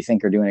 or you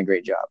think are doing a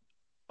great job?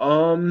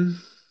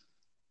 Um,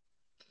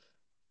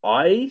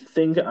 I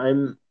think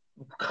I'm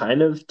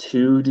kind of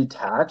too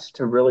detached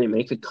to really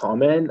make a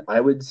comment. I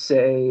would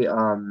say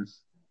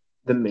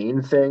the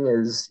main thing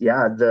is,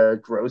 yeah, the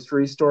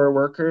grocery store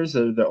workers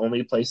are the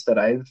only place that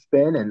I've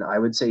been, and I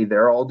would say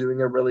they're all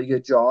doing a really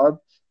good job.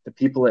 The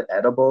people at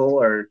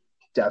Edible are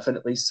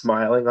definitely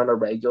smiling on a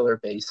regular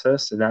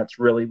basis, and that's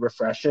really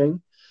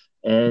refreshing.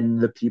 And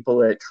the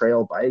people at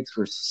Trail Bikes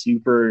were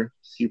super,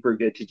 super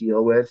good to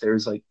deal with.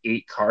 There's like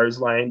 8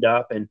 cars lined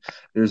up, and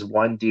there's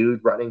one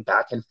dude running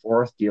back and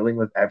forth dealing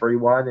with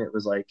everyone. It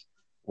was like,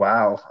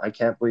 wow, I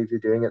can't believe you're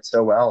doing it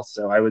so well.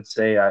 So I would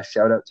say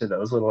shout out to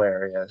those little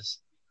areas.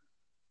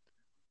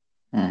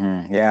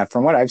 Yeah,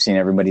 from what I've seen,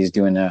 everybody's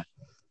doing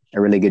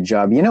a really good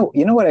job. You know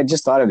what? I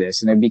just thought of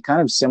this, and it'd be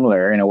kind of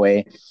similar in a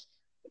way.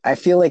 I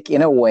feel like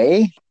in a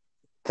way,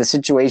 the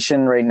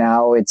situation right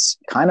now, it's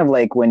kind of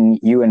like when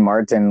you and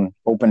Martin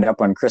opened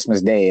up on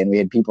Christmas Day and we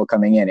had people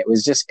coming in. It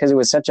was just because it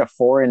was such a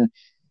foreign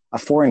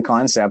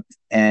concept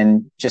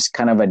and just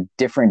kind of a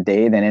different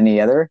day than any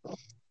other.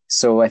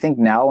 So I think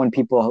now when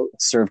people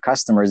serve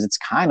customers, it's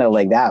kind of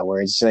like that,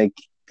 where it's like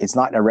it's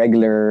not a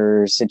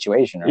regular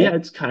situation, right? Yeah,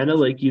 it's kind of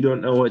like you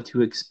don't know what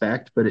to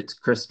expect, but it's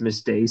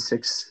Christmas Day,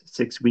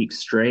 six weeks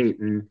straight,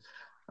 and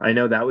I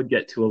know that would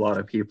get to a lot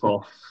of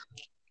people.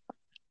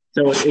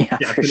 So it's Yeah,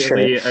 for sure.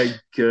 definitely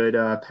a good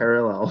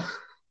parallel.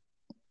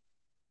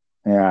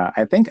 Yeah,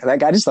 I think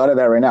like I just thought of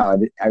that right now.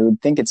 I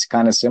would think it's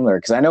kind of similar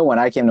because I know when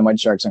I came to Mud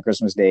Sharks on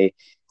Christmas Day,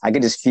 I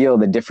could just feel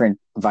the different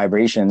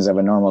vibrations of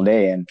a normal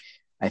day, and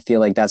I feel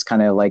like that's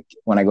kind of like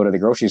when I go to the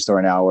grocery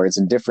store now, where it's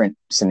a different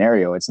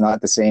scenario. It's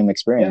not the same Yeah,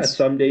 experience.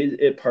 some days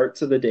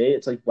parts of the day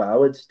it's like,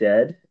 wow, it's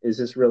dead. Is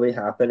this really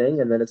happening?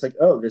 And then it's like,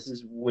 oh, this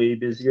is way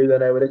busier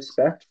than I would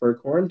expect for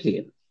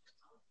quarantine.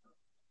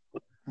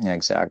 Yeah,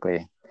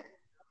 exactly.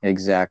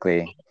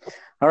 Exactly.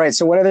 All right.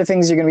 So, what other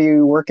things are you going to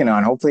be working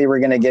on? Hopefully, we're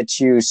going to get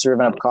you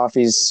serving up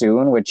coffees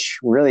soon, which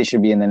really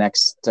should be in the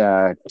next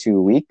 2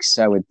 weeks,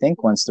 I would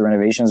think, once the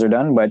renovations are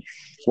done. But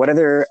what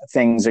other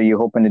things are you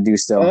hoping to do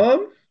still?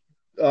 Um,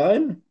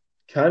 I'm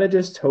kind of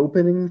just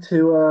hoping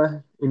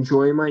to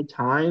enjoy my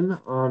time,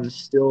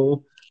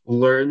 still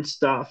learn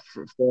stuff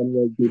from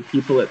the good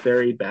people at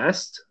Very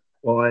Best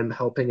while I'm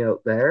helping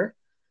out there,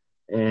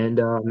 and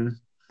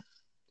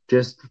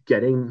just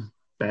getting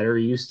better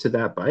used to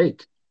that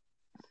bike.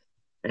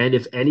 And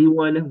if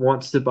anyone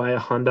wants to buy a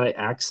Hyundai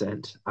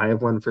Accent, I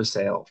have one for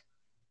sale.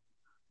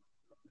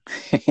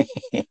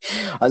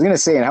 I was going to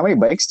say, and how many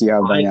bikes do you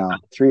have by I now?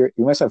 Three.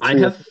 You must have I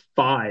three. have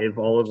five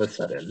all of a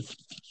sudden.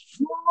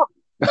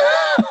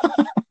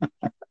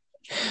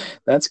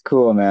 That's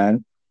cool,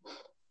 man.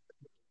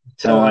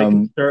 So I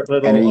can start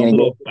And are you a going to get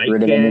little bike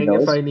rid of any of gang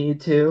if those? I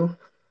need to.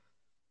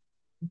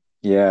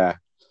 Yeah.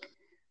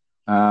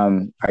 Are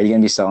you going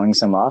to be selling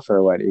some off,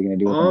 or what are you going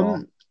to do with them all?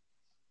 Um,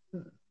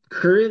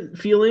 Current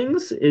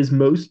feelings is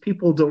most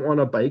people don't want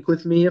to bike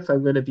with me if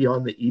I'm going to be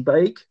on the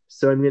e-bike.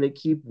 So I'm going to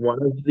keep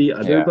one of the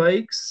other Yeah.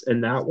 bikes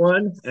and that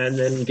one, and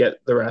then get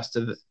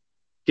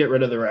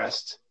rid of the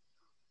rest.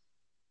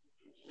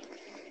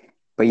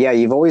 But yeah,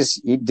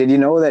 did you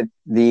know that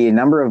the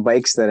number of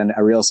bikes that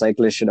a real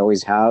cyclist should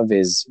always have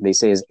is, they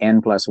say, is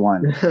N plus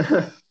one,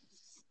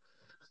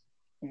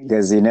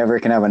 because you never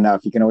can have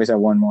enough. You can always have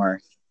one more.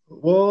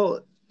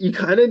 Well, you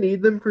kind of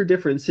need them for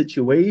different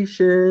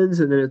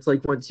situations, and then it's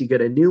like once you get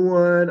a new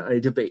one, I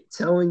debate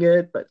selling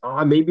it, but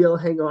maybe I'll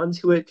hang on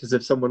to it because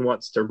if someone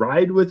wants to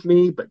ride with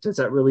me, but does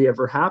that really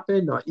ever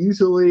happen? Not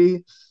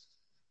usually.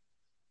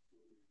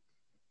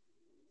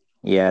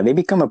 Yeah, they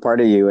become a part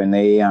of you, and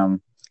they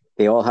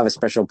all have a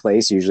special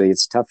place. Usually,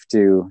 it's tough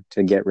to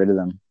get rid of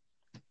them.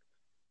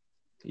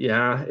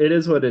 Yeah, it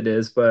is what it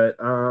is,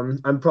 but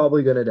I'm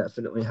probably gonna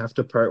definitely have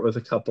to part with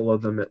a couple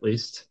of them at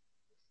least.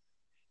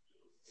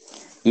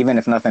 Even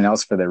if nothing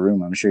else for the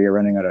room, I'm sure you're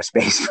running out of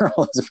space for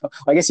all those.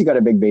 I guess you got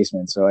a big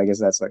basement, so I guess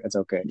that's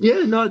okay.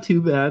 Yeah, not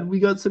too bad. We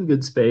got some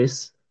good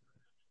space.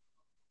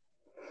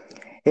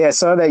 Hey, I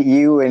saw that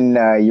you and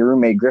your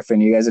roommate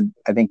Griffin, you guys had,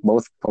 I think,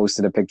 both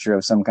posted a picture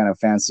of some kind of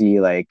fancy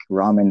like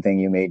ramen thing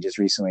you made just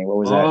recently. What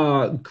was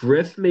that?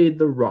 Griff made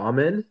the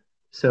ramen.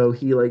 So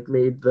he like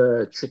made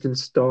the chicken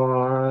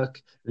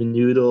stock, the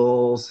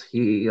noodles.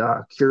 He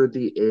cured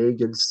the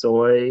egg and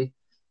soy.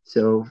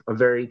 So a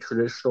very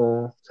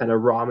traditional kind of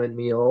ramen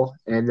meal.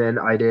 And then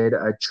I did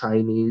a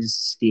Chinese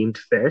steamed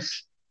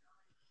fish.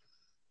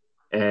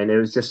 And it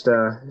was just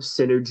a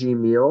synergy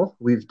meal.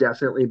 We've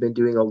definitely been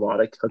doing a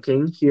lot of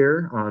cooking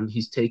here.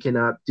 He's taken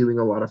up doing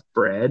a lot of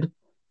bread.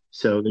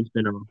 So there's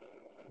been a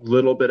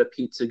little bit of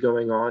pizza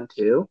going on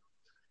too.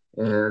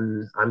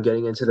 And I'm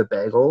getting into the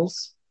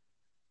bagels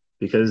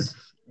because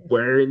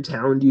where in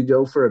town do you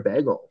go for a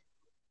bagel?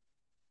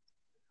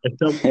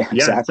 Yeah, Yeah, if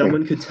exactly.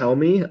 someone could tell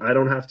me, I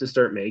don't have to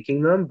start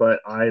making them, but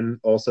I'm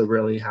also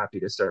really happy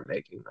to start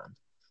making them.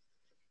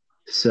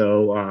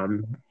 So,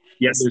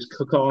 yeah, there's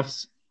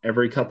cook-offs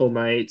every couple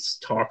nights,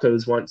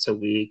 tacos once a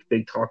week,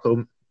 big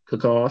taco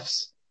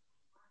cook-offs.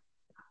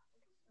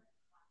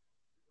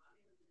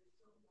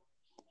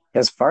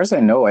 As far as I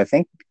know, I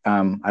think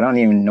I don't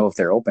even know if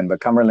they're open, but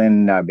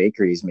Cumberland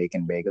Bakery's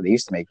making bagel. They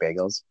used to make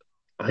bagels.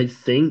 I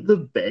think the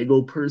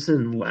bagel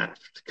person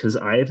left because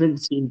I haven't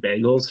seen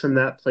bagels from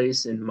that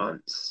place in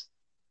months.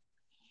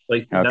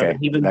 Like that was Okay,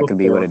 even that could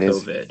be what before it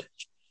is. COVID.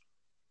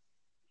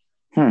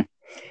 Hmm.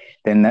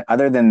 Then,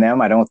 other than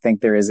them, I don't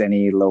think there is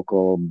any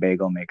local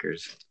bagel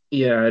makers.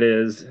 Yeah, it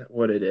is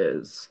what it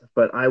is.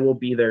 But I will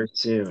be there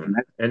soon.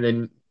 And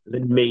then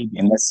maybe.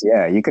 Unless,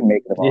 yeah, you could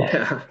make them all.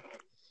 Yeah.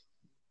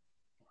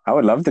 I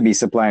would love to be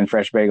supplying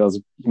fresh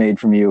bagels made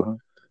from you.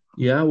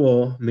 Yeah,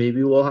 well,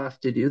 maybe we'll have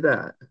to do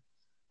that.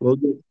 We'll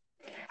get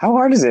How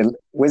hard is it?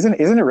 Isn't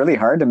it really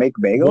hard to make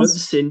Once bagels?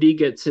 Cindy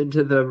gets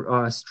into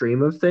the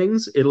stream of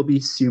things, it'll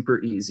be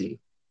super easy.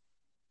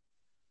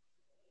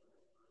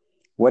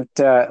 What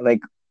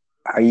like?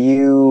 Are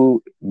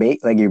you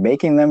like you're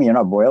baking them? You're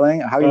not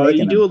boiling? How are you You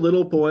making do them? a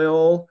little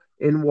boil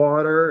in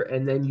water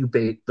and then you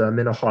bake them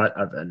in a hot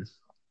oven.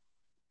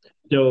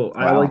 So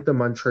I like Wow. the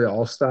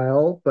Montreal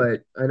style,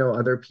 but I know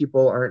other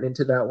people aren't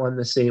into that one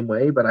the same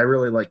way, but I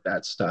really like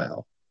that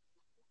style.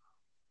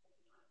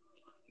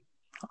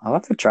 I'll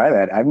have to try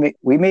that.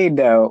 We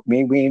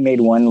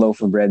made one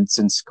loaf of bread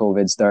since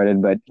COVID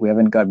started, but we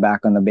haven't got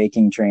back on the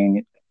baking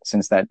train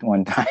since that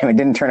one time. It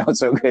didn't turn out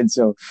so good,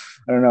 so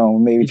I don't know.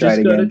 Maybe You try it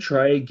just got to again.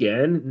 try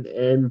again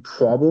and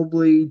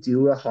probably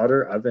do a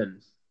hotter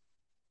oven.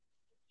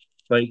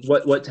 Like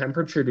what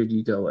temperature did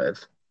you go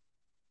with?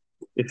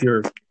 If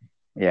you're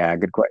Yeah,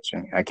 good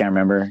question. I can't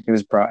remember. It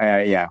was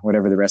yeah,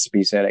 whatever the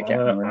recipe said. I can't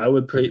remember. I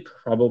would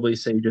probably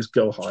say just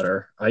go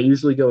hotter. I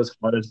usually go as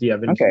hot as the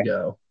oven can Okay,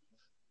 go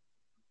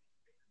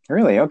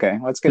really? Okay,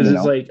 well, that's good because to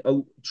it's know. like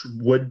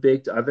a wood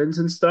baked ovens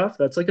and stuff.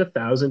 That's like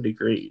 1,000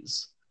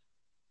 degrees.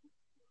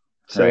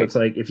 So Right. it's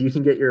like if you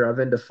can get your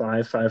oven to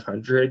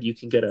 500, you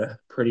can get a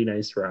pretty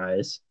nice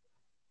rise.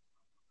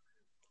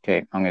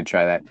 Okay, I'm gonna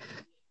try that.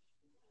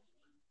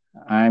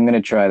 I'm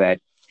gonna try that.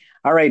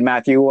 All right,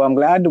 Matthew. Well, I'm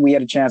glad we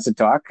had a chance to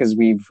talk because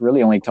we've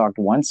really only talked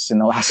once in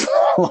the last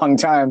long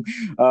time.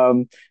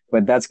 Um,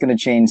 but that's going to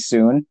change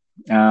soon.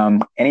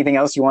 Anything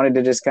else you wanted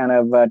to just kind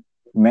of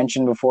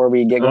mention before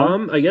we get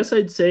going? I guess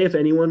I'd say if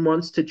anyone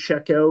wants to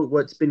check out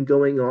what's been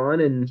going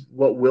on and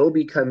what will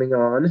be coming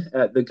on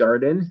at the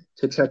garden,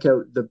 to check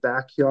out the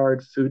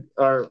backyard food.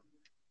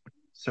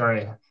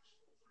 Sorry,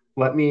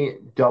 let me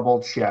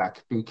double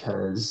check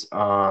because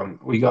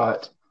we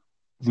got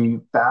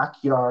the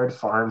backyard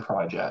farm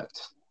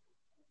project.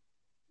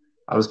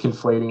 I was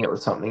conflating it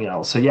with something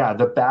else. So yeah,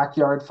 the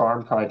backyard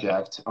farm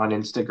project on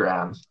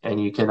Instagram,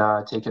 and you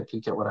can take a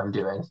peek at what I'm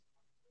doing.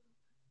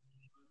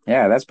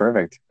 Yeah, that's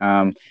perfect.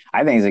 I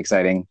think it's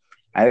exciting.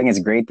 I think it's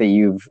great that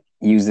you've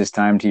used this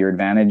time to your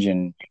advantage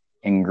and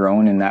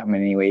grown in that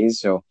many ways.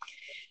 So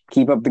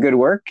keep up the good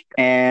work,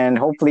 and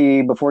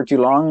hopefully before too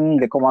long,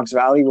 the Comox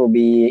Valley will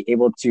be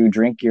able to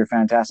drink your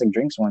fantastic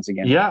drinks once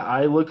again. Yeah,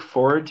 I look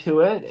forward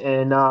to it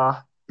and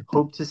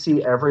hope to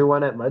see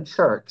everyone at Mud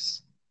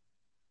Sharks.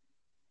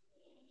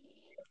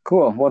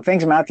 Cool. Well,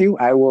 thanks, Matthew.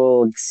 I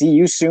will see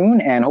you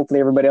soon, and hopefully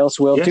everybody else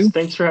will Yes, too.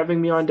 thanks for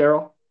having me on,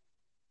 Daryl.